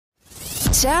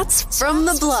Chats from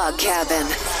the Blog Cabin.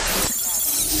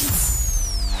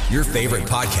 Your favorite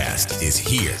podcast is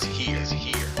here.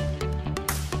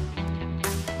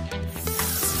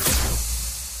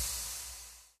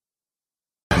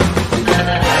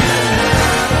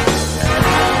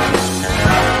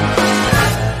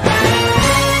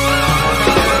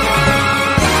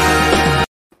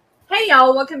 Hey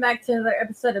y'all, welcome back to another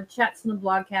episode of Chats from the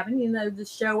Blog Cabin. You know, the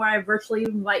show where I virtually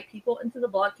invite people into the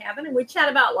blog cabin and we chat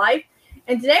about life.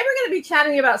 And today we're going to be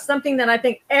chatting about something that I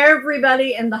think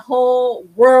everybody in the whole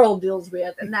world deals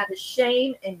with, and that is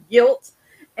shame and guilt.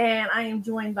 And I am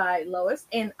joined by Lois.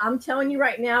 And I'm telling you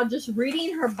right now, just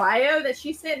reading her bio that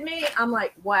she sent me, I'm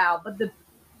like, wow. But the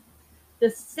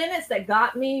sentence that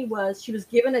got me was she was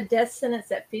given a death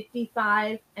sentence at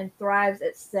 55 and thrives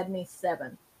at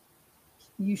 77.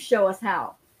 You show us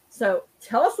how. So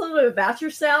tell us a little bit about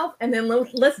yourself, and then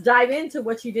let's dive into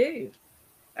what you do.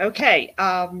 Okay,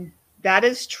 that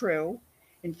is true.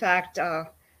 In fact,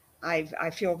 I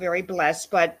feel very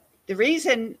blessed. But the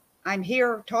reason I'm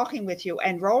here talking with you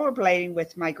and rollerblading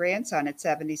with my grandson at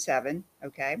 77,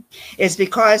 okay, is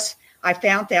because I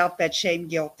found out that shame,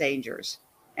 guilt, dangers,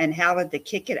 and how to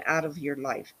kick it out of your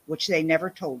life, which they never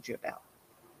told you about.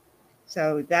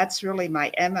 So that's really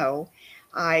my MO.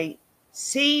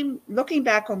 Looking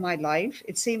back on my life,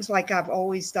 it seems like I've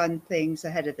always done things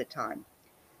ahead of the time.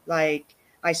 Like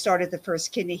I started the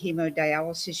first kidney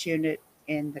hemodialysis unit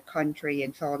in the country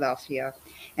in Philadelphia,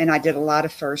 and I did a lot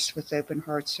of firsts with open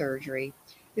heart surgery.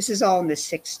 This is all in the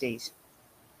 60s.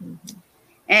 Mm-hmm.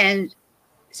 And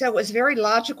so it was very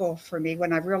logical for me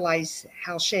when I realized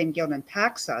how shame, guilt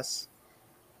impacts us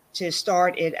to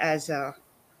start it as a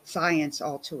science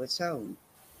all to its own,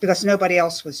 because nobody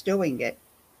else was doing it.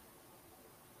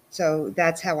 So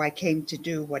that's how I came to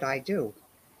do what I do.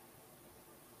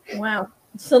 Wow.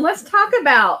 So let's talk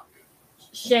about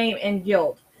shame and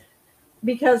guilt,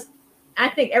 because I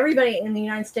think everybody in the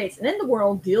United States and in the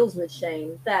world deals with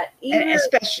shame.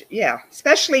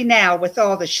 Especially now with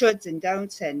all the shoulds and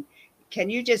don'ts. And can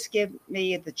you just give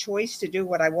me the choice to do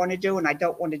what I want to do, and I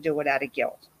don't want to do it out of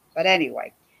guilt. But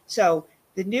anyway, so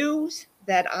the news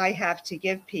that I have to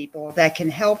give people that can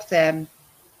help them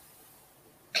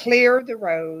clear the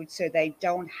road so they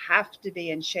don't have to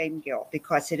be in shame, guilt,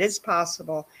 because it is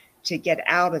possible to get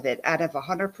out of it. Out of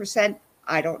 100%,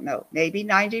 I don't know, maybe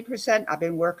 90%. I've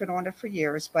been working on it for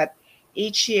years, but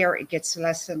each year it gets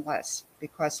less and less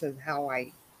because of how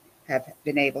I have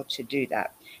been able to do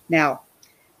that. Now,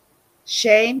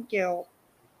 shame, guilt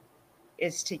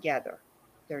is together.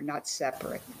 They're not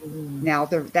separate. Mm. Now,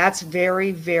 that's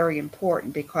very, very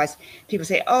important, because people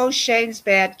say, oh, shame's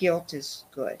bad, guilt is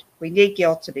good. We need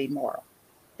guilt to be moral.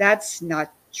 That's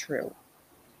not true.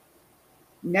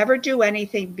 Never do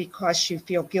anything because you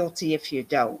feel guilty if you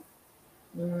don't.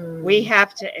 Mm. We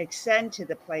have to extend to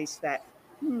the place that,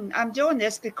 I'm doing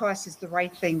this because it's the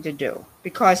right thing to do,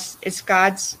 because it's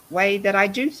God's way that I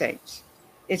do things.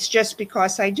 It's just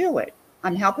because I do it.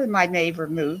 I'm helping my neighbor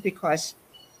move because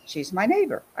she's my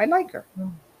neighbor. I like her.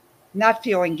 Not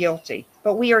feeling guilty.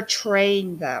 But we are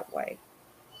trained that way.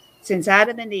 Since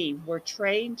Adam and Eve, we're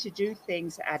trained to do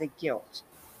things out of guilt.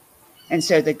 And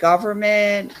so the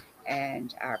government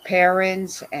and our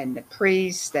parents and the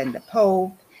priests and the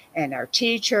Pope and our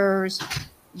teachers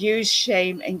use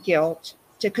shame and guilt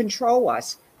to control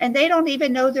us. And they don't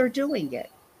even know they're doing it.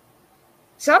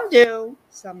 Some do,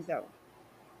 some don't.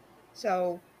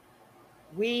 So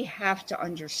we have to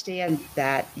understand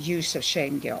that use of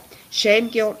shame, guilt. Shame,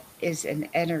 guilt is an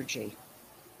energy.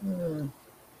 Mm.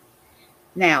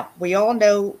 Now, we all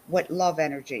know what love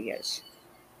energy is.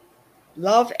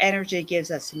 Love energy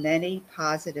gives us many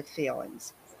positive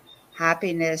feelings: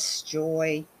 happiness,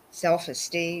 joy,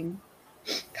 self-esteem,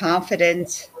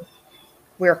 confidence.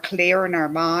 We're clear in our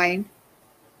mind.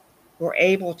 We're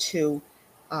able to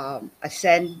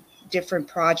ascend different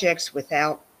projects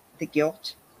without the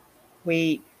guilt.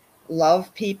 We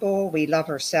love people. We love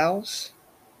ourselves.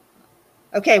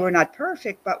 Okay, we're not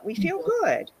perfect, but we feel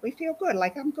good. We feel good,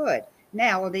 like I'm good.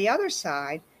 Now, on the other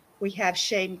side, we have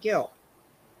shame, guilt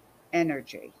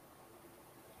energy.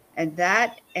 And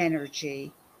that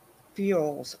energy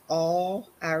fuels all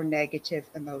our negative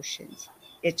emotions.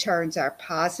 It turns our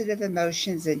positive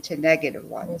emotions into negative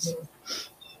ones.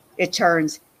 Mm-hmm. It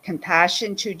turns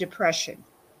compassion to depression.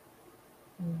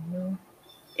 Mm-hmm.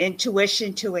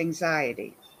 Intuition to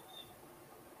anxiety,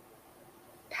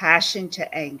 passion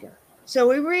to anger. So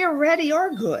we already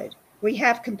are good. We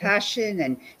have compassion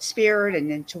and spirit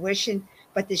and intuition,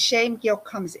 but the shame, guilt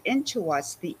comes into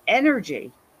us, the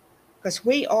energy, because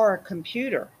we are a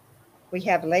computer. We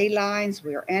have ley lines,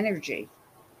 we are energy.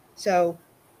 So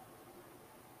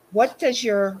What does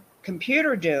your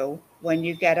computer do when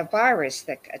you get a virus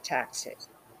that attacks it?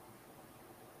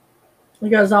 It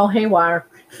goes all haywire.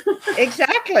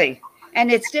 Exactly.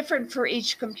 And it's different for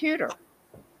each computer.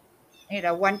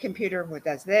 One computer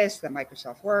does this, the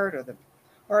Microsoft Word or the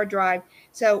hard drive.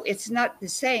 So it's not the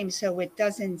same. So it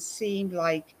doesn't seem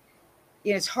like,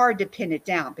 it's hard to pin it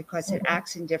down because it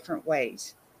acts in different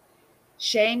ways.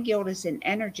 Shame, guilt is an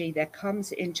energy that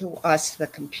comes into us, the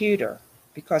computer,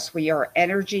 because we are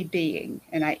energy being.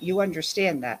 And you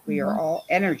understand that. We are all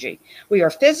energy. We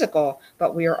are physical,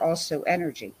 but we are also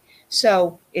energy.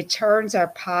 So it turns our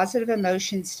positive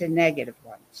emotions to negative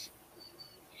ones.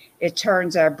 It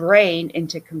turns our brain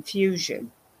into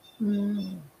confusion.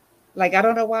 Like, I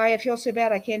don't know why I feel so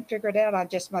bad. I can't figure it out. I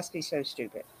just must be so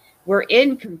stupid. We're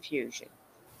in confusion.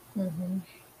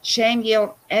 Shame,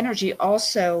 guilt, energy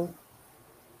also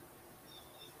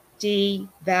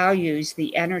devalues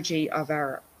the energy of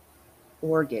our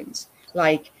organs.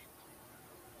 Like,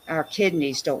 our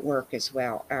kidneys don't work as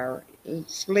well. Our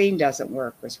spleen doesn't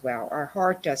work as well. Our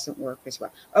heart doesn't work as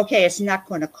well. Okay, it's not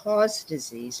going to cause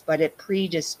disease, but it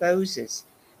predisposes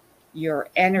your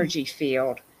energy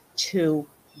field to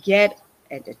get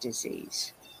at a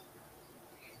disease.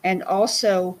 And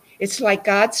also, it's like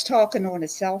God's talking on a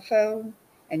cell phone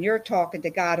and you're talking to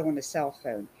God on a cell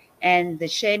phone. And the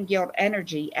shame, guilt,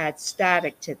 energy adds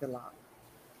static to the line.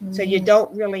 So you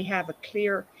don't really have a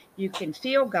clear, you can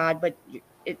feel God, but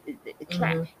it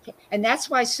and that's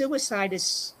why suicide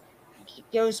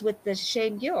goes with the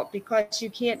shame, guilt, because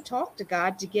you can't talk to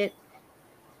God to get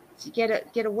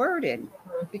a word in,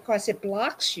 because it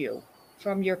blocks you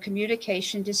from your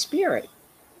communication to spirit.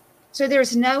 So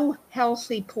there's no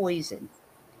healthy poison.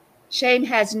 Shame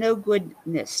has no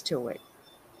goodness to it.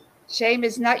 Shame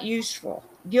is not useful.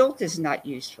 Guilt is not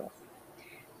useful.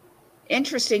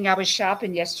 Interesting, I was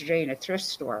shopping yesterday in a thrift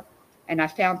store and I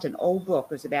found an old book.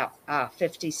 It was about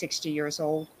 50, 60 years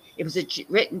old. It was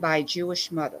written by a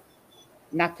Jewish mother.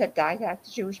 Not that I have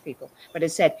to Jewish people, but it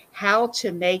said how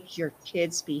to make your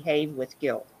kids behave with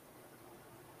guilt.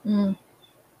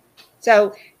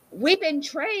 So we've been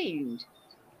trained.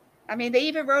 I mean, they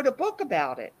even wrote a book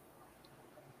about it.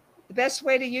 The best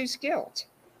way to use guilt.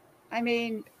 I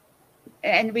mean,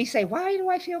 and we say, why do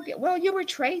I feel guilt? Well, you were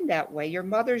trained that way. Your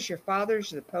mothers, your fathers,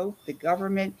 the Pope, the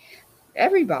government,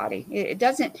 everybody. It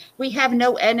doesn't, we have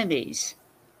no enemies.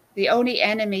 The only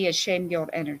enemy is shame, guilt,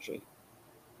 energy.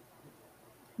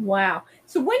 Wow.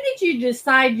 So when did you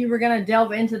decide you were going to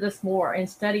delve into this more and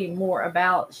study more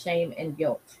about shame and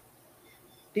guilt?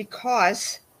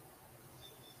 Because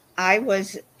I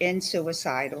was in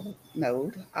suicidal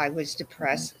mode. I was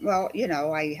depressed. Well,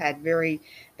 I had very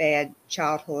bad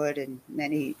childhood and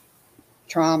many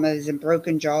traumas and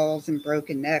broken jaws and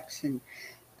broken necks and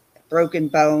broken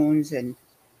bones and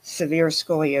severe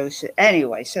scoliosis.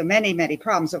 Anyway, so many, many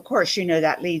problems. Of course,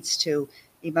 that leads to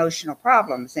emotional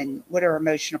problems. And what are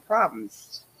emotional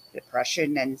problems?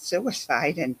 Depression and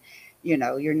suicide. And,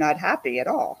 you're not happy at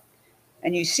all.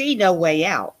 And you see no way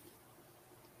out.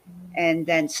 And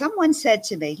then someone said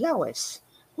to me, Lois,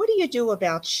 what do you do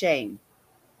about shame?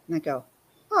 And I go,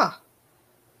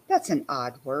 that's an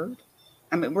odd word.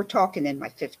 I mean, we're talking in my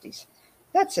 50s.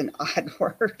 That's an odd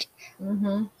word.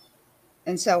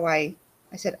 And so I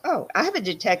said, I have a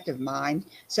detective mind.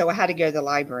 So I had to go to the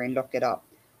library and look it up.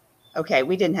 Okay,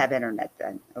 we didn't have internet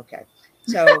then. Okay,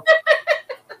 so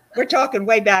we're talking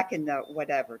way back in the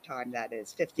whatever time that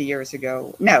is, 50 years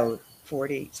ago. No,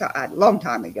 40, so a long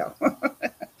time ago.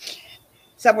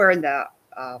 Somewhere in the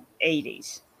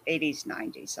 80s,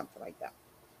 90s, something like that.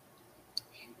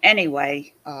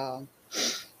 Anyway,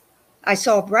 I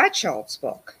saw Bradshaw's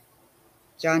book,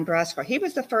 John Bradshaw. He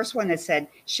was the first one that said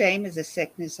shame is a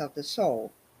sickness of the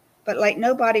soul. But like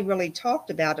nobody really talked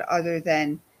about it other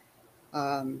than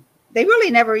they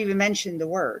really never even mentioned the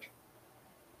word.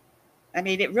 I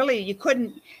mean, you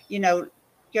couldn't,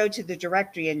 go to the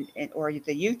directory or the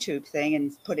YouTube thing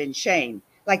and put in shame.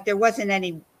 Like there wasn't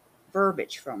any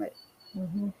verbiage from it.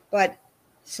 But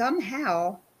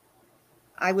somehow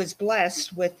I was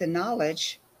blessed with the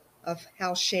knowledge of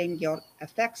how shame, guilt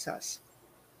affects us.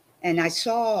 And I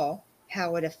saw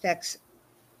how it affects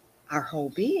our whole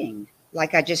being,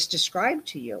 like I just described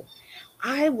to you.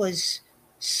 I was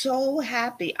so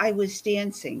happy. I was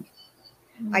dancing.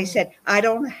 I said, I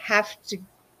don't have to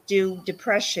do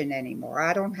depression anymore.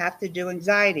 I don't have to do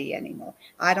anxiety anymore.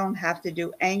 I don't have to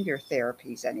do anger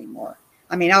therapies anymore.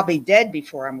 I mean, I'll be dead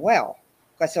before I'm well.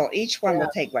 Because each one will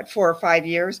take, 4 or 5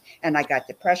 years. And I got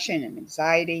depression and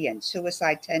anxiety and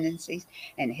suicide tendencies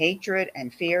and hatred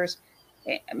and fears.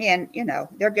 I mean,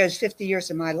 there goes 50 years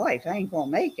of my life. I ain't going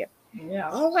to make it. Yeah.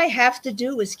 All I have to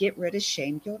do is get rid of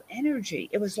shame, guilt, energy.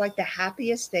 It was like the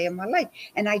happiest day of my life.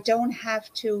 And I don't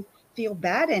have to feel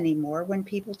bad anymore when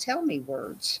people tell me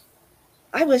words.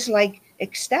 I was like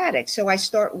ecstatic. So I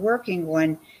start working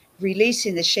on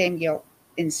releasing the shame, guilt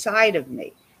inside of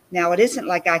me. Now, it isn't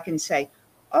like I can say,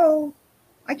 oh,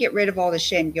 I get rid of all the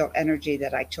shame, guilt, energy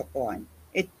that I took on.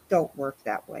 It don't work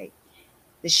that way.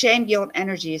 The shame, guilt,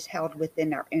 energy is held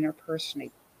within our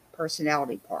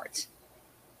personality parts.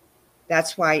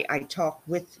 That's why I talk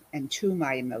with and to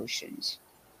my emotions.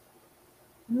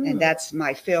 And that's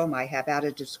my film I have, Out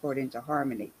of Discord into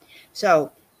Harmony.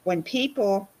 So when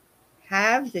people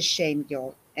have the shame,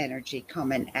 guilt, energy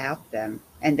coming at them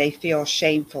and they feel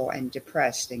shameful and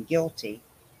depressed and guilty,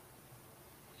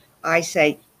 I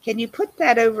say, can you put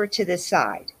that over to the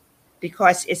side?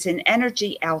 Because it's an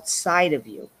energy outside of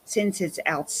you. Since it's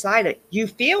outside of you,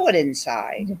 feel it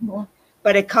inside,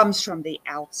 but it comes from the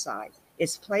outside.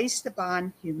 It's placed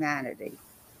upon humanity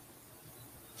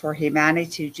for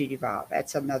humanity to evolve.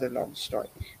 That's another long story.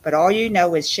 But all you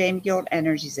know is shame, guilt,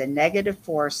 energy is a negative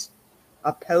force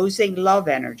opposing love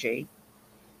energy.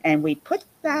 And we put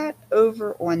that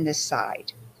over on the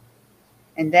side.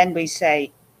 And then we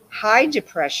say, hi,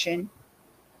 depression.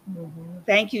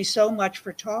 Thank you so much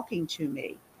for talking to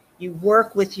me. You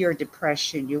work with your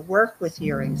depression. You work with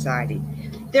your anxiety.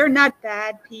 They're not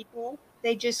bad people.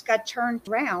 They just got turned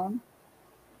around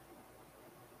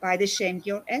by the shame,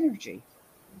 guilt, energy.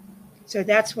 So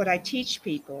that's what I teach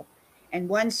people. And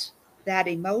once that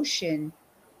emotion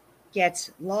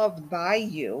gets loved by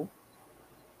you,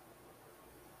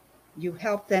 you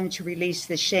help them to release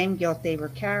the shame, guilt they were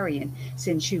carrying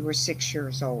since you were 6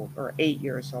 years old or 8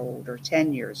 years old or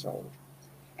 10 years old.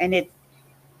 And it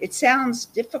sounds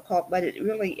difficult, but it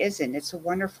really isn't. It's a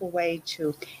wonderful way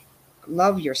to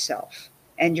love yourself.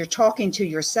 And you're talking to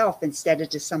yourself instead of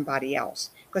to somebody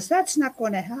else, because that's not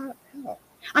going to help.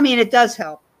 I mean, it does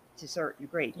help to a certain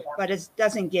degree, but it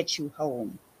doesn't get you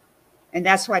home. And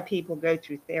that's why people go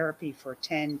through therapy for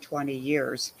 10, 20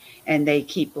 years, and they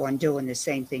keep on doing the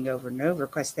same thing over and over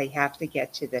because they have to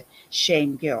get to the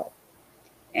shame, guilt.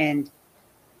 And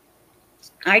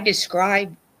I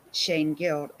describe shame,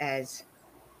 guilt as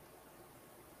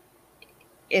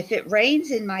if it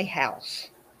rains in my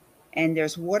house and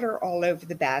there's water all over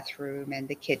the bathroom and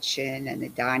the kitchen and the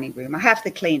dining room, I have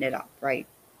to clean it up, right?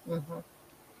 Mm-hmm.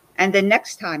 And the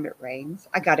next time it rains,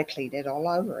 I got to clean it all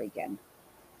over again.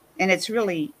 And it's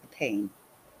really a pain.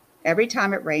 Every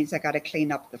time it rains, I got to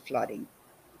clean up the flooding.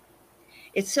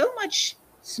 It's so much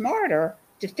smarter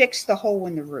to fix the hole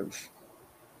in the roof.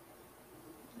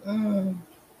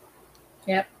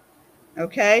 Yep.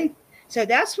 Okay? So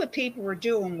that's what people are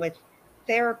doing with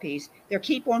therapies. They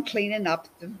keep on cleaning up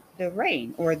the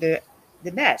rain or the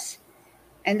mess.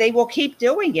 And they will keep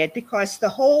doing it because the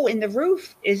hole in the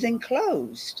roof is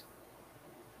enclosed.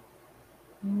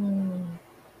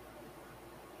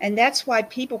 And that's why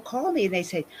people call me and they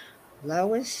say,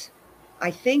 Lois, I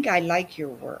think I like your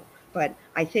work, but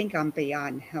I think I'm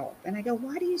beyond help. And I go,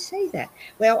 why do you say that?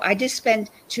 Well, I just spent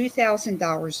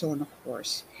 $2,000 on a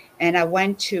course. And I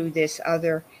went to this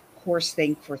other course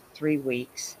thing for 3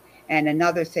 weeks and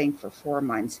another thing for 4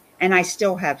 months. And I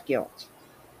still have guilt.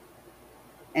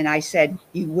 And I said,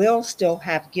 you will still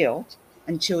have guilt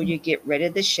until you get rid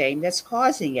of the shame that's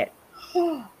causing it.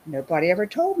 Nobody ever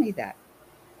told me that.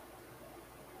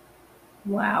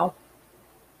 Wow.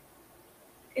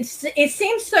 It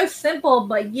seems so simple,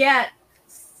 but yet,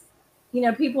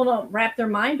 people don't wrap their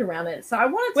mind around it. So I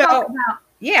want to talk about.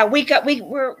 Yeah,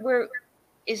 we're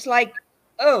it's like,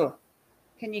 oh,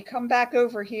 can you come back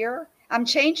over here? I'm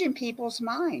changing people's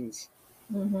minds.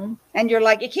 Mm-hmm. And you're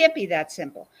like, it can't be that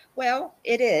simple. Well,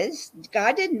 it is.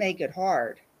 God didn't make it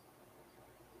hard.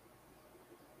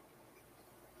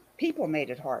 People made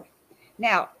it hard.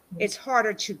 Now, it's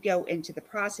harder to go into the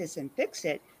process and fix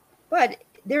it, but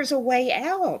there's a way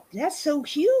out. That's so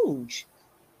huge.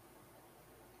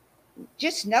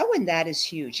 Just knowing that is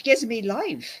huge. It gives me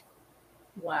life.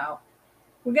 Wow.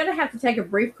 We're going to have to take a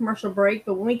brief commercial break,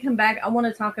 but when we come back, I want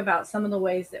to talk about some of the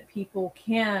ways that people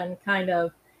can kind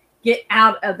of get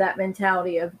out of that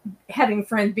mentality of having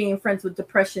friends, being friends with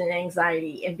depression and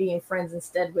anxiety, and being friends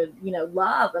instead with,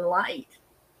 love and light.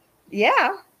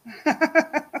 Yeah.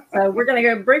 So we're going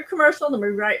to go brief commercial and then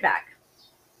we'll be right back.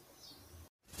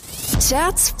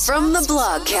 Chats from the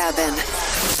Blog Cabin.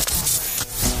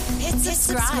 Hit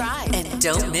subscribe and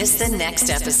don't miss the next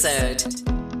episode.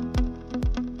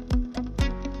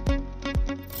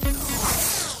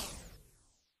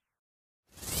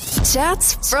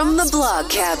 Chats from the Blog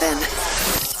Cabin.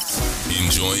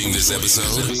 Enjoying this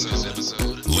episode?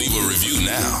 Leave a review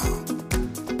now.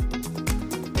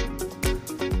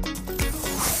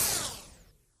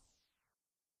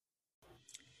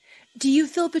 Do you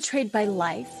feel betrayed by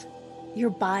life, your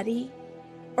body,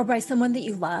 or by someone that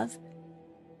you love?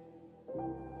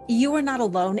 You are not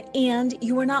alone, and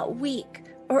you are not weak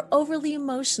or overly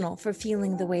emotional for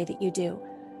feeling the way that you do.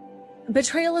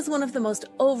 Betrayal is one of the most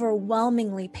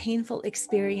overwhelmingly painful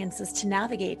experiences to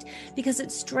navigate because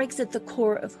it strikes at the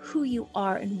core of who you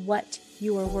are and what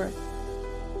you are worth.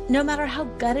 No matter how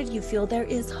gutted you feel, there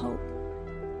is hope.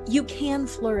 You can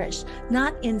flourish,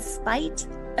 not in spite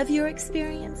of your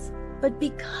experience, but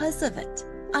because of it.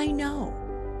 I know.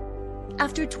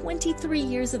 After 23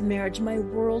 years of marriage, my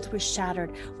world was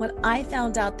shattered when I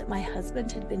found out that my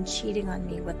husband had been cheating on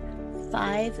me with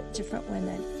 5 different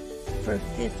women for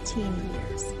 15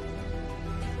 years.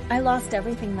 I lost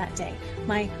everything that day,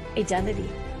 my identity,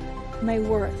 my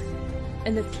worth,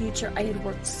 and the future I had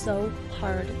worked so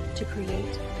hard to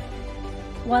create.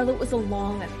 While it was a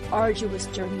long and arduous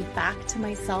journey back to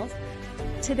myself,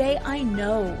 today I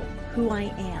know who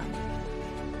I am,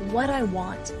 what I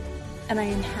want, and I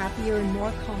am happier and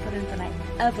more confident than I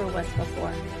ever was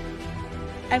before.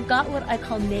 I've got what I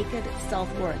call naked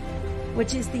self-worth,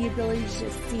 which is the ability to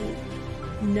just see,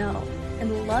 know,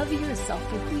 and love yourself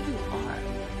for who you are,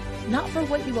 not for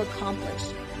what you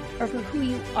accomplish or for who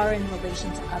you are in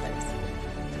relation to others.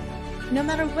 No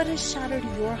matter what has shattered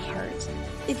your heart,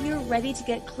 if you're ready to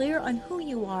get clear on who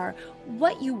you are,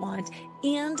 what you want,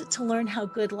 and to learn how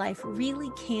good life really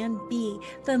can be,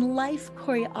 then life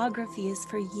choreography is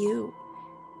for you.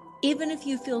 Even if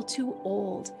you feel too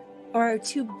old or are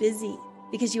too busy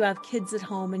because you have kids at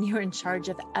home and you're in charge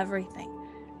of everything.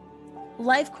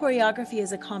 Life choreography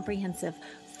is a comprehensive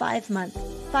 5-month,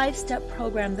 5-step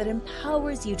program that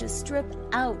empowers you to strip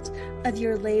out of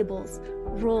your labels,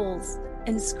 roles,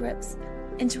 and scripts,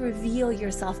 and to reveal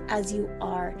yourself as you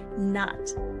are, not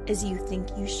as you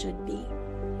think you should be.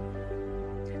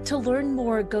 To learn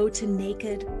more, go to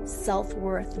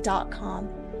nakedselfworth.com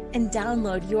and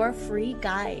download your free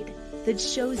guide that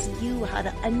shows you how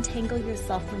to untangle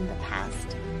yourself from the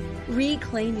past,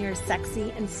 reclaim your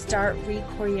sexy, and start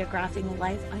re-choreographing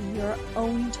life on your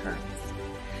own terms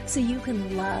so you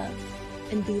can love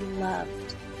and be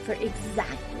loved for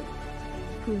exactly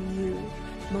who you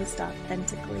most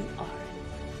authentically are.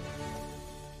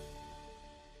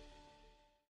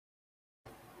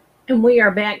 And we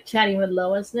are back chatting with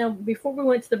Lois. Now, before we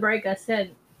went to the break, I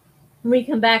said, when we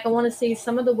come back, I want to see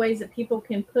some of the ways that people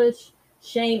can push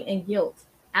shame and guilt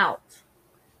out.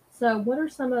 So what are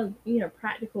some of,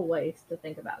 practical ways to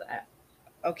think about that?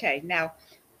 Okay, now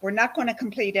we're not going to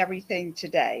complete everything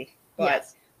today, but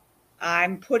Yes.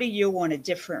 I'm putting you on a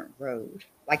different road.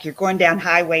 Like you're going down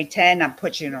Highway 10, I'm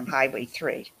putting you on Highway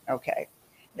 3. Okay,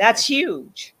 that's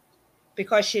huge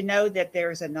because you know that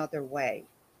there's another way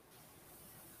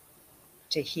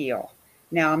to heal.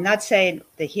 Now, I'm not saying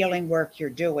the healing work you're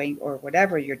doing or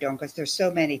whatever you're doing, because there's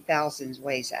so many thousands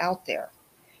ways out there,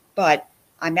 but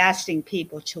I'm asking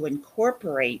people to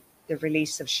incorporate the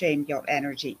release of shame, guilt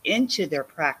energy into their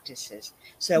practices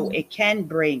so it can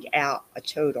bring out a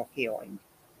total healing,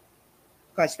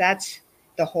 because that's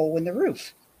the hole in the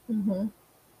roof. Mm-hmm.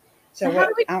 So how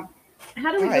do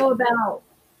we go about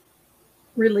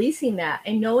releasing that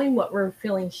and knowing what we're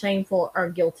feeling shameful or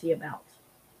guilty about?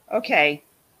 Okay.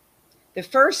 The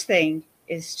first thing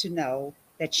is to know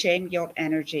that shame, guilt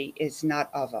energy is not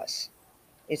of us.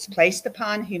 It's placed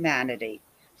upon humanity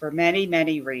for many,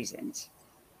 many reasons.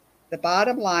 The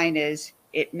bottom line is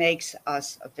it makes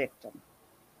us a victim.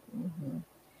 Mm-hmm.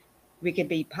 We can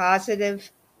be positive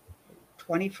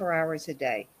 24 hours a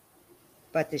day,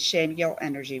 but the shame, guilt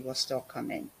energy will still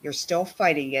come in. You're still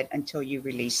fighting it until you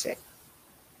release it.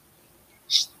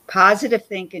 Positive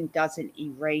thinking doesn't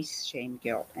erase shame,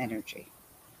 guilt energy.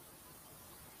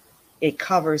 It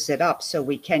covers it up so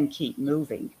we can keep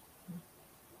moving.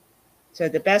 So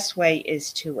the best way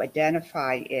is to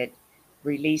identify it,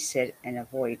 release it, and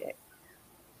avoid it.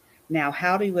 Now,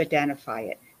 how do you identify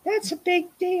it? That's a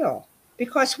big deal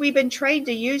because we've been trained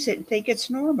to use it and think it's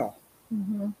normal.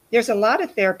 Mm-hmm. There's a lot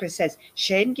of therapists that says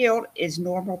shame, guilt is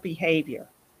normal behavior.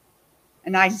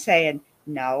 And I'm saying,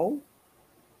 no,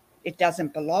 it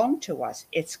doesn't belong to us.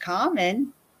 It's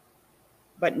common,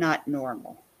 but not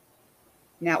normal.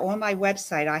 Now, on my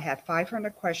website, I have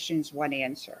 500 questions, 1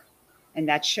 answer. And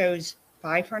that shows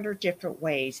 500 different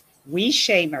ways we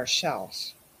shame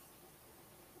ourselves.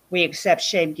 We accept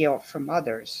shame, guilt from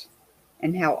others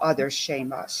and how others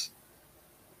shame us.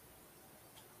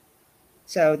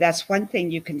 So that's one thing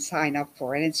you can sign up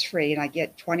for, and it's free. And I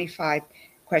get 25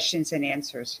 questions and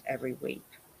answers every week.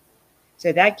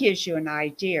 So that gives you an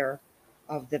idea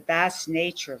of the vast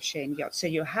nature of shame, guilt. So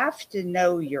you have to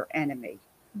know your enemy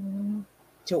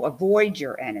to avoid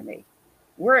your enemy.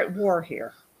 We're at war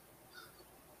here.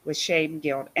 with shame,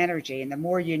 guilt, energy. And the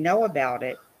more you know about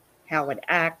it, how it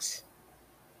acts,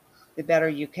 the better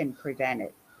you can prevent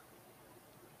it.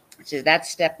 So that's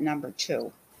step number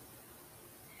 2.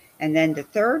 And then the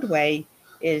third way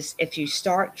is if you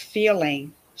start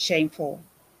feeling shameful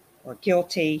or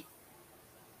guilty,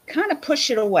 kind of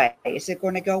push it away. Is it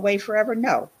going to go away forever?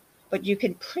 No. But you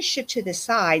can push it to the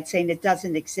side saying it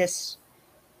doesn't exist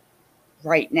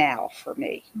right now for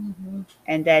me. Mm-hmm.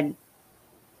 And then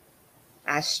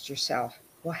ask yourself,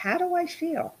 well, how do I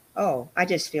feel? Oh, I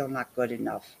just feel not good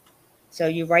enough. So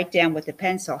you write down with a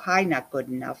pencil, hi, not good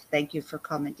enough. Thank you for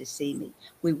coming to see me.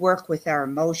 We work with our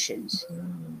emotions.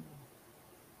 Mm-hmm.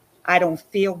 I don't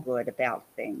feel good about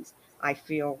things. I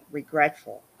feel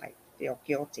regretful. I feel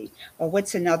guilty. Well,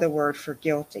 what's another word for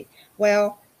guilty?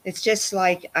 Well, it's just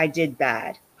like I did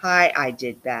bad. Hi, I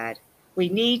did bad. We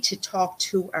need to talk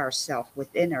to ourselves,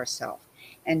 within ourselves.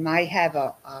 And I have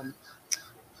a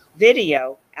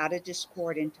video, Out of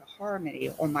Discord into Harmony,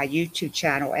 on my YouTube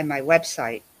channel and my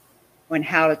website on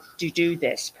how to do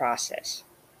this process.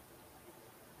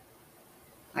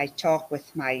 I talk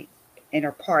with my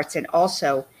inner parts, and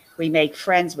also we make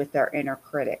friends with our inner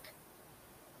critic.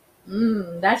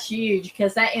 That's huge,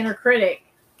 because that inner critic,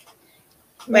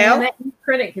 Well, that inner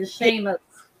critic is shame us.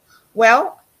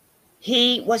 Well,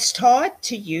 he was taught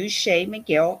to use shame and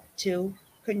guilt to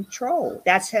control.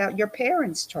 That's how your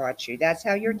parents taught you. That's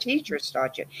how your teachers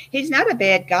taught you. He's not a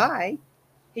bad guy.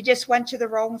 He just went to the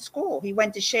wrong school. He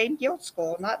went to shame guilt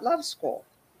school, not love school.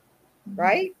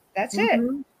 Right? That's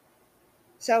Mm-hmm. it.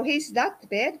 So he's not the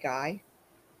bad guy.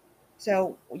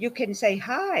 So you can say,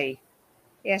 hi.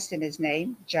 Ask him his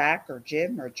name, Jack or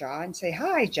Jim or John. Say,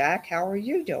 hi, Jack, how are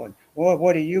you doing? Well,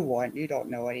 what do you want? You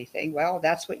don't know anything. Well,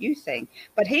 that's what you think.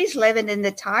 But he's living in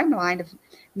the timeline of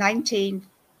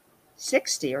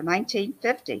 1960 or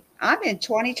 1950. I'm in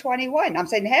 2021. I'm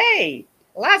saying, hey,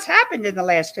 lots happened in the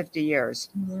last 50 years.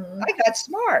 Mm-hmm. I got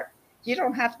smart. You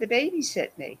don't have to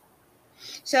babysit me.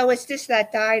 So it's just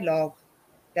that dialogue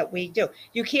that we do.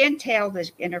 You can't tell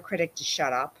the inner critic to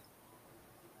shut up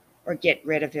or get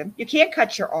rid of him. You can't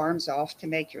cut your arms off to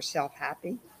make yourself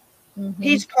happy. Mm-hmm.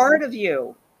 He's part of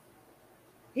you.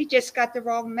 He just got the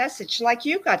wrong message, like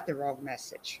you got the wrong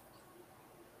message.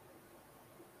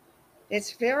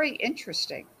 It's very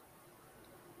interesting.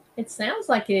 It sounds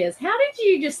like it is. How did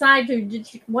you decide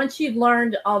once you'd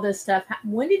learned all this stuff,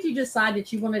 when did you decide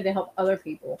that you wanted to help other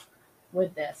people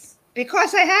with this?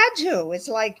 Because I had to. It's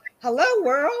like, hello,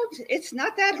 world. It's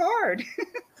not that hard.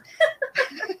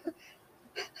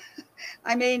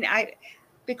 I mean,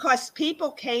 because people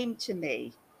came to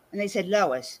me and they said,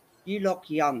 Lois, you look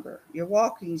younger. You're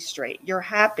walking straight. You're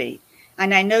happy.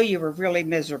 And I know you were really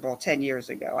miserable 10 years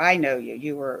ago. I know you.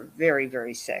 You were very,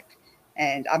 very sick.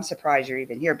 And I'm surprised you're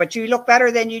even here. But you look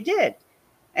better than you did.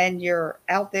 And you're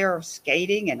out there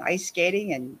skating and ice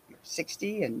skating, and you're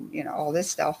 60 and, you know, all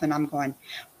this stuff. And I'm going,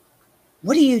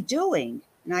 what are you doing?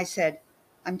 And I said,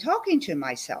 I'm talking to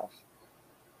myself.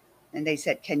 And they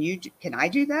said, can I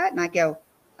do that? And I go,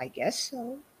 I guess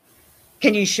so.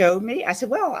 Can you show me? I said,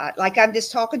 well, I'm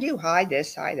just talking to you. Hi,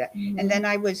 this, hi, that. Mm-hmm. And then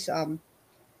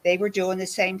they were doing the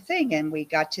same thing. And we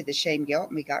got to the shame, guilt,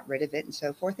 and we got rid of it and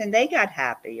so forth. And they got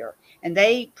happier and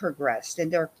they progressed.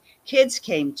 And their kids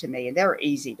came to me, and they're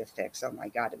easy to fix. Oh my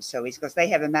God, it was so easy because they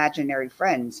have imaginary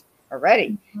friends already.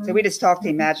 Mm-hmm. So we just talked to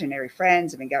imaginary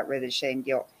friends, and we got rid of the shame,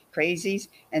 guilt crazies.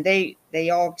 And they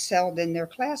all excelled in their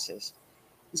classes.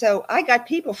 So I got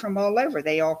people from all over.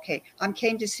 They all came. I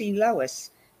came to see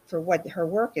Lois for what her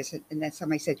work is. And then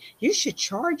somebody said, you should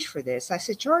charge for this. I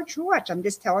said, charge for what? I'm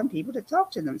just telling people to talk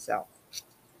to themselves.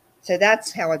 So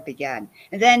that's how it began.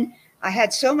 And then I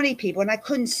had so many people, and I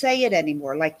couldn't say it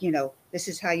anymore. Like, you know, this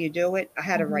is how you do it. I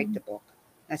had to write the book.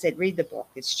 I said, read the book.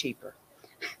 It's cheaper.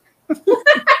 I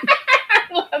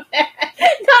love that.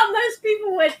 No, most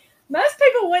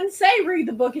people wouldn't say read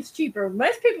the book. It's cheaper.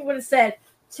 Most people would have said,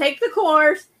 take the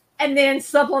course and then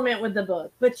supplement with the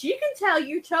book. But you can tell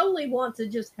you totally want to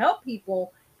just help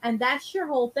people, and that's your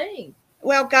whole thing.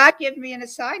 Well, God gave me an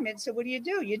assignment, so what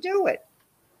do? You do it.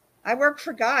 I work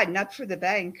for God, not for the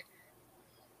bank.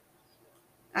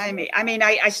 I mean,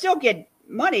 I still get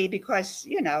money because,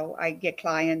 you know, I get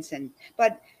clients,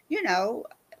 but, you know,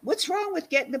 what's wrong with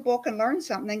getting the book and learn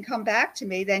something and come back to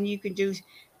me? Then you can do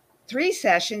 3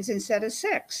 sessions instead of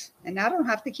 6, and I don't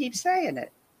have to keep saying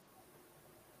it.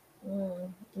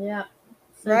 Yeah.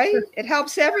 So right? True. It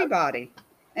helps everybody.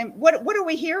 And what are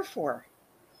we here for?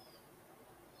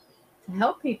 To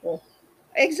help people.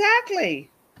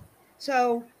 Exactly.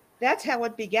 So that's how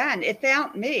it began. It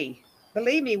found me.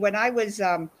 Believe me, when I was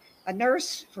a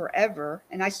nurse forever,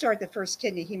 and I started the first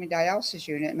kidney hemodialysis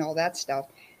unit and all that stuff,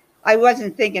 I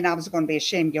wasn't thinking I was going to be a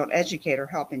shame guilt educator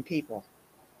helping people.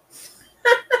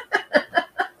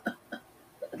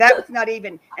 That was not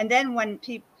even. And then when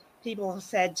people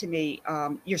said to me,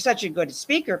 you're such a good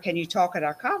speaker, can you talk at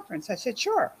our conference? I said,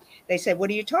 sure. They said, what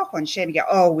do you talk on? Shame and guilt.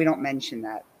 Oh, we don't mention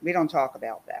that. We don't talk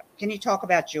about that. Can you talk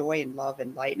about joy and love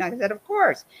and light? And I said, of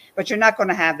course. But you're not going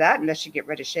to have that unless you get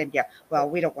rid of shame and guilt. Well,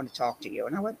 we don't want to talk to you.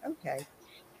 And I went, okay.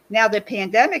 Now the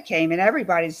pandemic came and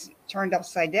everybody's turned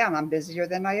upside down. I'm busier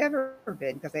than I ever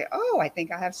been because I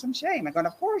think I have some shame. I'm going,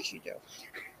 of course you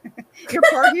do. You're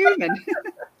part human.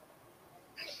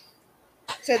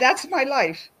 So that's my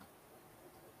life.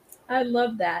 I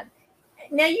love that.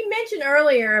 Now, you mentioned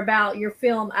earlier about your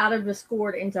film Out of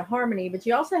Discord into Harmony, but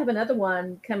you also have another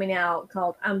one coming out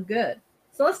called I'm Good.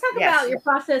 So let's talk about your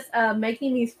process of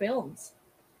making these films.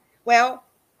 Well,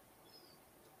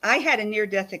 I had a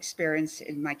near-death experience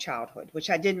in my childhood, which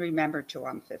I didn't remember till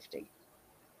I'm 50,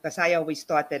 because I always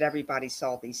thought that everybody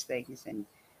saw these things and,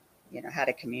 had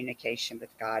a communication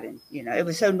with God. And, it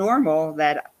was so normal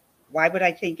that why would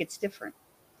I think it's different?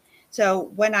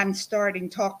 So when I'm starting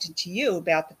talking to you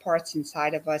about the parts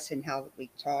inside of us and how we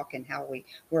talk and how we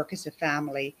work as a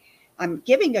family, I'm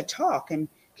giving a talk and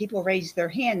people raise their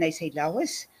hand. They say,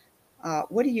 Lois,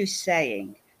 what are you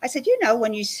saying? I said,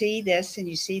 when you see this and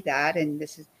you see that, and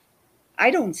this is,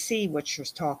 I don't see what you're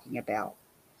talking about.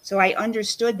 So I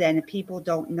understood then that people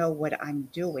don't know what I'm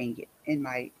doing in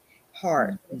my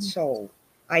heart and soul.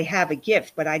 I have a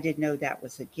gift, but I didn't know that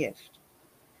was a gift.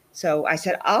 So I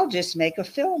said, I'll just make a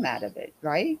film out of it,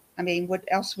 right? I mean, what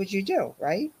else would you do,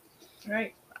 right?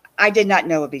 Right. I did not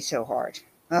know it'd be so hard.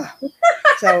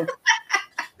 So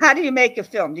how do you make a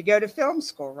film? You go to film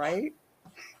school, right?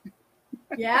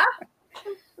 Yeah.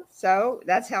 So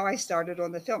that's how I started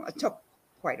on the film. It took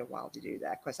quite a while to do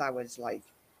that because I was like,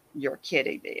 you're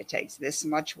kidding me. It takes this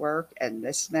much work and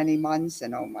this many months.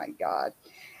 And oh my God,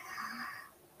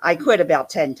 I quit about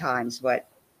 10 times, but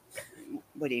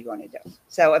what are you going to do?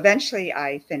 So eventually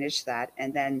I finished that.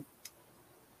 And then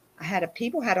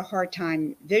people had a hard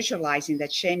time visualizing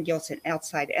that shame, guilt's an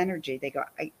outside energy. They go,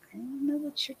 I don't know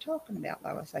what you're talking about,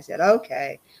 Lois. I said,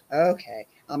 okay,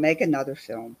 I'll make another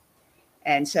film.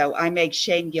 And so I make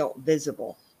shame, guilt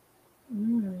visible.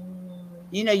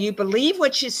 You believe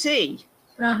what you see.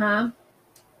 Uh-huh.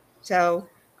 So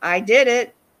I did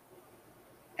it.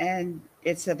 And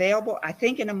it's available, I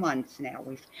think, in a month now.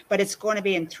 But it's going to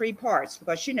be in 3 parts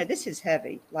because, this is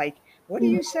heavy. Like, what are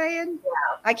you saying?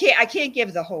 Yeah. I can't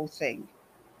give the whole thing.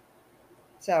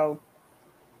 So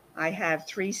I have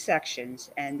 3 sections,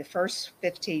 and the first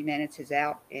 15 minutes is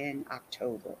out in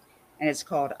October. And it's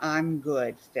called I'm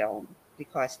Good Film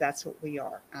because that's what we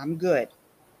are. I'm good.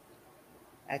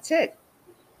 That's it.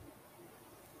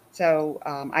 So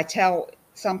I tell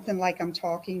something like I'm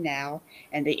talking now,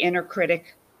 and the inner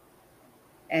critic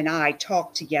and I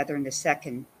talk together in the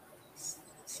second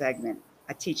segment.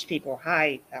 I teach people,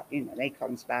 hi, they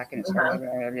comes back and it's blah, blah,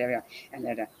 blah, blah, and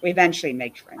then we eventually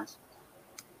make friends.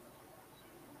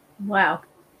 Wow.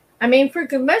 I mean, for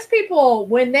most people,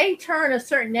 when they turn a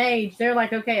certain age, they're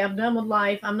like, okay, I'm done with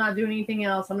life. I'm not doing anything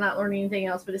else. I'm not learning anything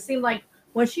else. But it seemed like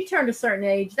when she turned a certain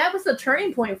age, that was a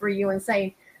turning point for you and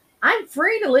saying, I'm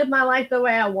free to live my life the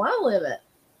way I want to live it.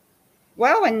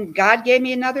 Well, and God gave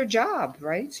me another job,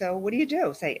 right? So what do you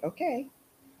do? Say, okay.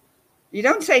 You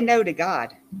don't say no to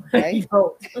God, right? You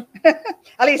don't.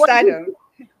 At least I don't.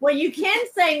 Well, you can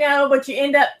say no, but you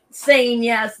end up saying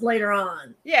yes later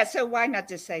on. Yeah, so why not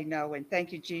just say no? And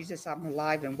thank you, Jesus, I'm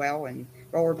alive and well and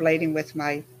rollerblading with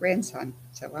my grandson.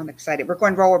 So I'm excited. We're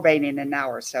going rollerblading in an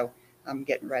hour, so I'm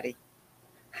getting ready.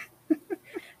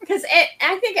 Because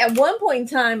I think at one point in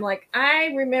time, like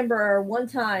I remember one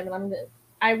time, and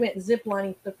I went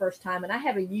ziplining for the first time, and I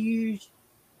have a huge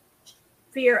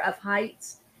fear of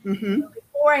heights. Mm-hmm.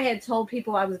 Before I had told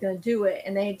people I was going to do it,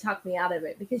 and they had talked me out of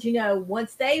it because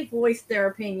once they voiced their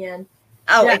opinion,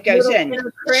 it goes in.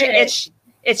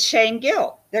 It's shame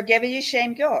guilt. They're giving you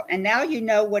shame guilt, and now you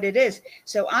know what it is.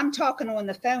 So I'm talking on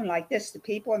the phone like this to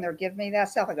people, and they're giving me that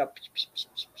stuff. I go, put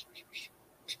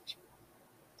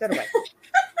it away,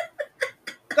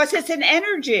 because it's an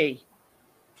energy.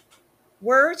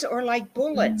 Words are like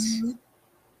bullets. Mm-hmm.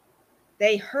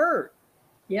 They hurt.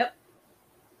 Yep.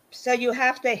 So you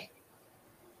have to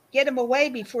get them away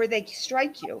before they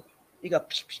strike you. You go.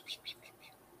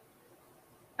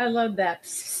 I love that.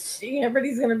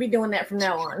 Everybody's going to be doing that from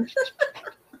now on.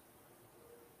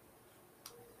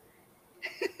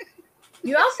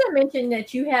 You also mentioned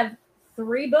that you have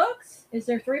 3 books. Is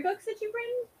there 3 books that you've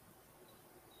written?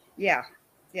 Yeah.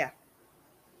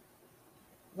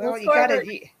 Well, you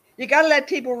gotta let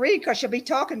people read because you'll be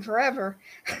talking forever.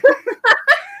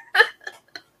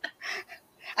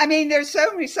 I mean, there's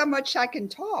so much I can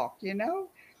talk, you know?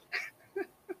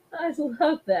 I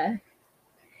love that.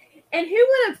 And who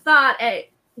would have thought, at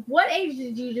what age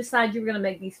did you decide you were going to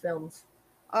make these films?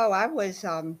 Oh, I was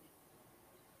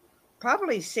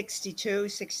probably 62,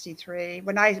 63.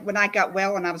 When I got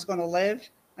well and I was going to live,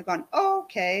 I gone, oh,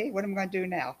 okay, what am I going to do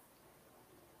now?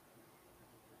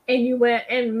 And you went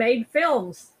and made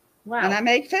films. Wow. And I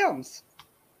made films.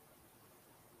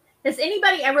 Has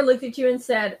anybody ever looked at you and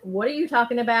said, what are you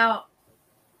talking about?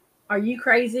 Are you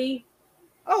crazy?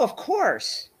 Oh, of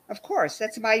course. Of course.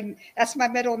 That's my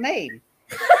middle name.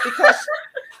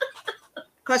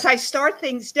 Because I start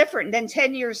things different. And then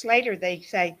 10 years later, they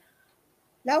say,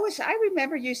 Lois, I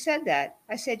remember you said that.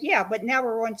 I said, yeah, but now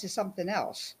we're on to something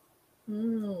else.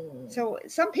 So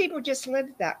some people just live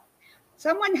that.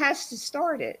 Someone has to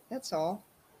start it. That's all.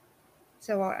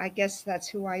 So I guess that's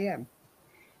who I am.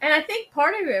 And I think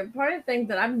part of the thing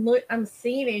that I'm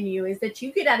seeing in you is that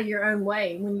you get out of your own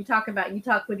way. When you talk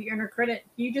with your inner critic,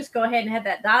 you just go ahead and have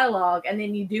that dialogue, and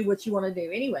then you do what you want to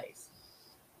do anyways.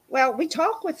 Well, we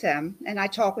talk with them, and I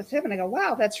talk with him, and I go,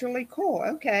 wow, that's really cool.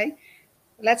 Okay,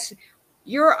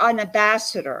 you're an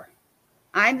ambassador.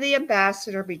 I'm the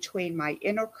ambassador between my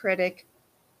inner critic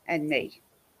and me.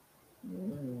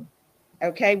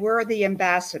 Okay, we're the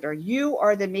ambassador. You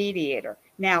are the mediator.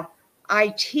 Now,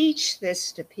 I teach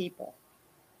this to people,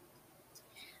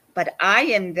 but I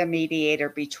am the mediator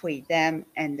between them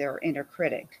and their inner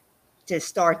critic to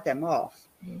start them off.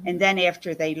 And then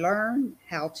after they learn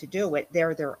how to do it,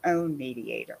 they're their own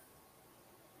mediator.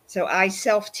 So I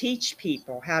self-teach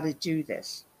people how to do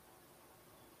this.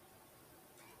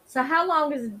 So how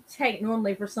long does it take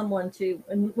normally for someone to,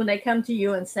 when they come to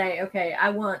you and say, okay, I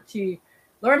want to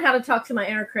learn how to talk to my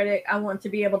inner critic. I want to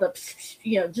be able to,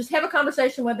 just have a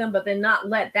conversation with them, but then not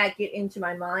let that get into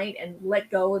my mind and let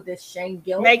go of this shame,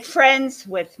 guilt. Make friends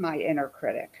with my inner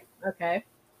critic. Okay.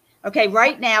 Okay,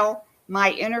 right now,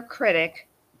 my inner critic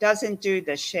doesn't do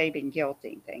the shame and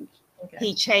guilting thing. Okay.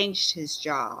 He changed his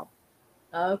job.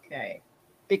 Okay.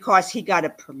 Because he got a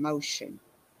promotion.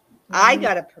 I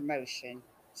got a promotion,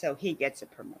 so he gets a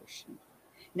promotion.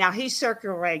 Now he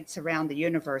circulates around the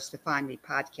universe to find me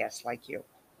podcasts like you.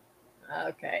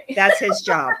 Okay. That's his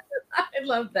job. I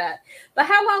love that. But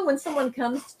how long, when someone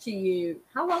comes to you,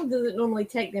 how long does it normally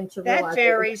take them to realize? That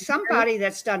varies. Somebody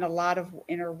that's done a lot of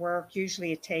inner work,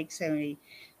 usually it takes only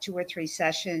 2 or 3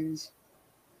 sessions.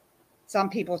 Some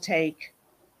people take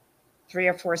 3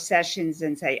 or 4 sessions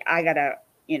and say, I got to,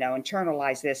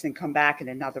 internalize this and come back in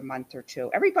another month or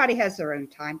 2. Everybody has their own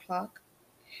time clock.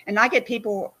 And I get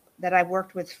people that I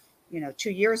worked with,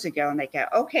 2 years ago, and they go,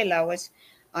 okay, Lois,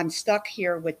 I'm stuck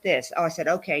here with this. Oh, I said,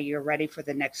 okay, you're ready for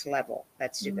the next level.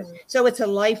 Let's do this. So it's a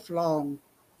lifelong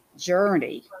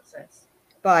journey,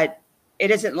 but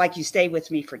it isn't like you stay with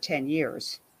me for 10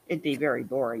 years. It'd be very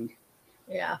boring.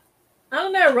 Yeah. I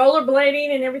don't know,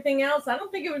 rollerblading and everything else. I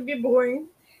don't think it would be boring.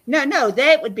 No,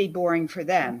 that would be boring for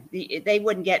them. They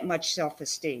wouldn't get much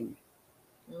self-esteem.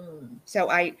 So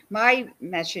my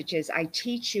message is, I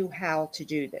teach you how to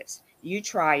do this. You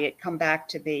try it, come back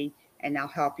to me, and I'll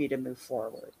help you to move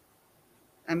forward.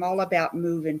 I'm all about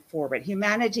moving forward.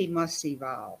 Humanity must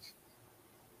evolve.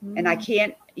 And I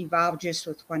can't evolve just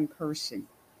with one person.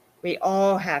 We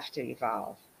all have to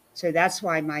evolve. So that's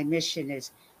why my mission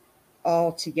is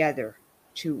all together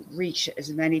to reach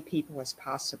as many people as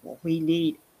possible. We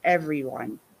need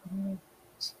everyone.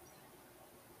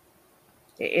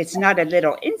 It's not a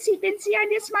little insy bincy, I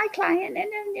miss my client.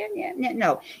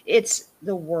 No, it's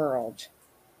the world.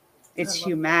 It's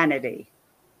humanity.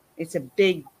 It's a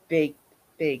big, big,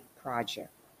 big project.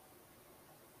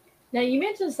 Now, you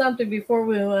mentioned something before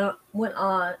we went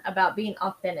on about being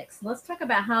authentic. So let's talk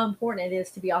about how important it is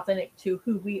to be authentic to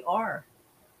who we are.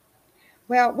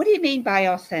 Well, what do you mean by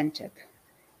authentic?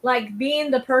 Like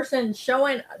being the person,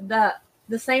 showing the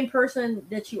same person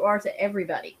that you are to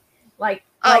everybody.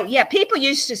 Yeah, people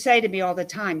used to say to me all the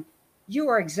time, you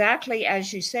are exactly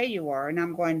as you say you are. And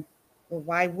I'm going, well,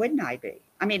 why wouldn't I be?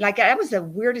 I mean, that was the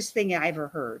weirdest thing I ever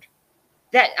heard.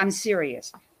 That, I'm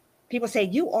serious. People say,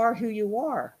 you are who you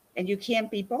are and you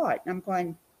can't be bought. And I'm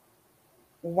going,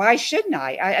 well, why shouldn't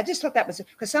I? I just thought that was,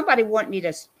 because somebody wanted me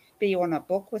to be on a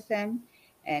book with them.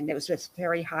 And it was with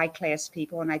very high class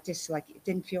people. And I just it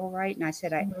didn't feel right. And I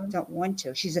said, I don't want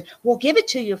to. She said, we'll give it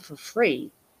to you for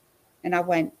free. And I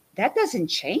went, that doesn't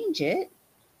change it.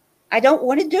 I don't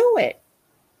want to do it.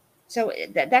 So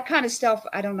that kind of stuff,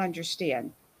 I don't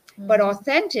understand. But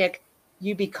authentic,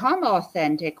 you become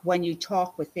authentic when you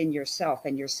talk within yourself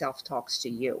and yourself talks to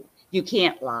you. You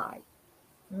can't lie.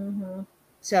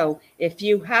 So if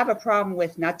you have a problem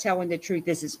with not telling the truth,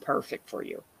 this is perfect for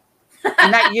you.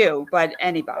 Not you, but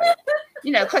anybody.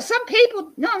 You know, because some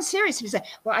people, no, I'm serious. People say,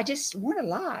 well, I just want to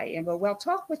lie. And go, well,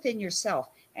 talk within yourself.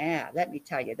 Let me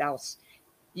tell you, that's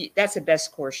the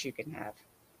best course you can have.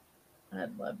 I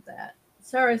love that.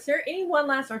 So is there any one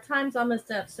last, our time's almost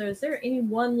up. So is there any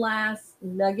one last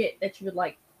nugget that you would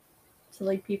like to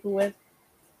leave people with?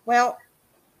 Well,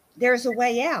 there's a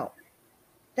way out.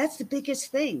 That's the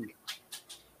biggest thing.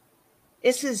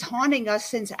 This is haunting us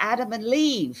since Adam and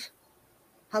Eve.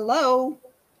 Hello?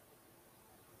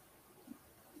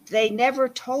 They never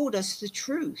told us the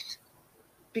truth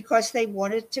because they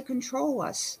wanted to control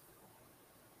us.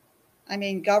 I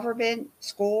mean, government,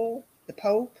 school, the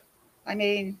Pope, I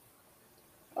mean,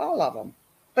 all of them.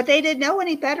 But they didn't know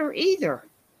any better either.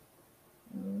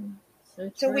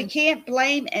 So we can't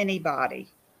blame anybody.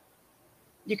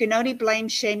 You can only blame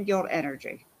shame, guilt,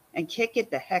 energy, and kick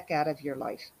it the heck out of your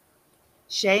life.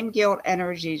 Shame, guilt,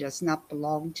 energy does not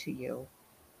belong to you.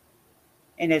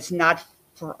 And it's not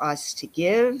for us to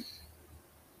give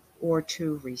or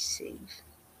to receive.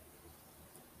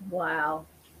 Wow.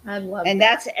 I love and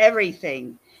that's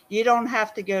everything. You don't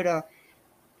have to go to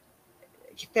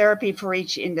therapy for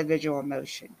each individual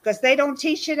emotion because they don't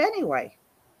teach it anyway.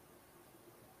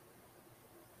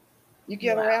 You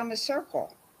get around the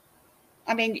circle.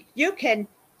 I mean,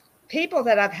 people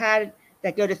that I've had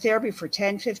that go to therapy for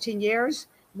 10, 15 years,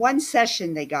 one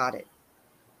session they got it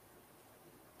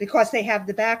because they have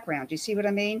the background. You see what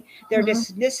I mean? They're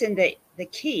just missing the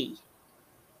key.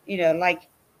 You know, like,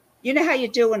 you know how you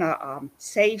do in a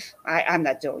safe? I'm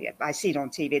not doing it. I see it on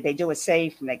TV. They do a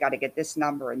safe and they got to get this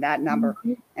number and that number.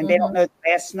 And they don't know the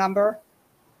last number.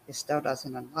 It still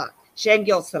doesn't unlock. Shame,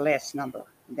 guilt's the last number.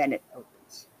 And then it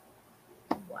opens.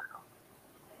 Wow.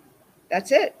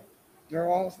 That's it.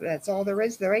 That's all there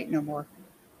is. There ain't no more.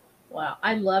 Wow.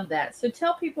 I love that. So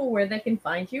tell people where they can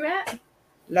find you at.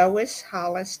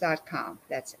 LoisHollis.com.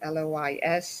 That's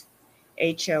LoisHollis.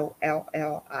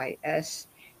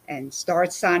 And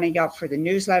start signing up for the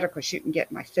newsletter because you can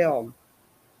get my film.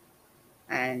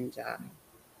 And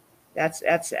that's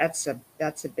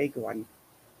a big one.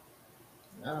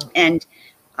 Oh. And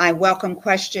I welcome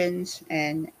questions.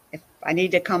 And if I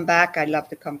need to come back, I'd love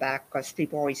to come back because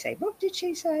people always say, "What did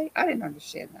she say?" I didn't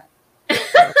understand that.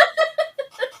 So,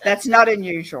 that's not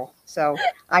unusual. So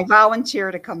I volunteer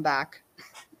to come back.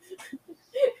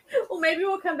 Well, maybe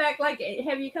we'll come back,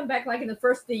 have you come back in the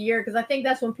first of the year, because I think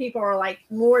that's when people are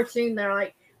more tuned. They're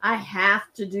like, I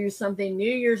have to do something.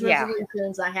 New Year's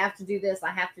resolutions. I have to do this.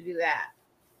 I have to do that.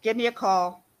 Give me a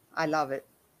call. I love it.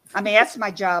 I mean, that's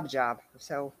my job.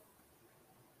 So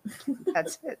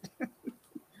that's it.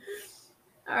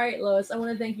 All right, Lois. I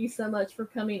want to thank you so much for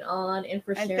coming on and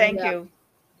for sharing. And thank you.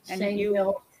 And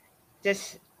you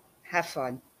just have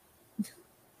fun.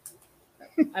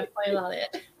 I plan on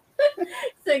it.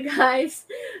 So guys,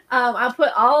 I'll put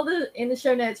all in the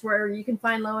show notes where you can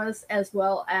find Lois, as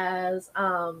well as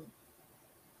I'll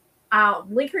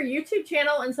link her YouTube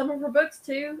channel and some of her books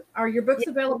too. Are your books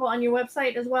available on your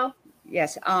website as well?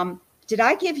 Yes. Did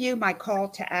I give you my call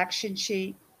to action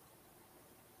sheet?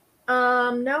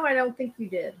 No, I don't think you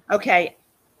did. Okay.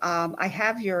 I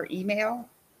have your email.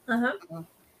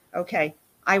 Okay.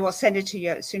 I will send it to you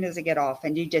as soon as I get off,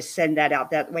 and you just send that out.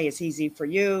 That way it's easy for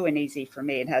you and easy for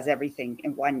me. It has everything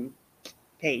in one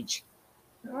page.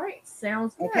 All right.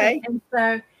 Sounds good. Okay. And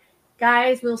so,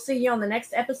 guys, we'll see you on the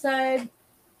next episode.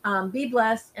 Be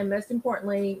blessed. And most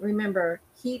importantly, remember,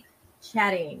 keep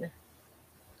chatting.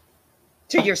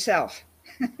 To yourself.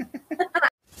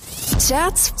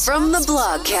 Chats from the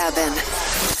Blog Cabin.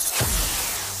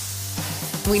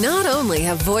 We not only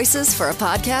have voices for a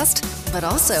podcast, but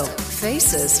also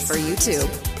faces for YouTube.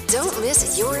 Don't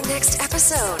miss your next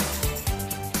episode.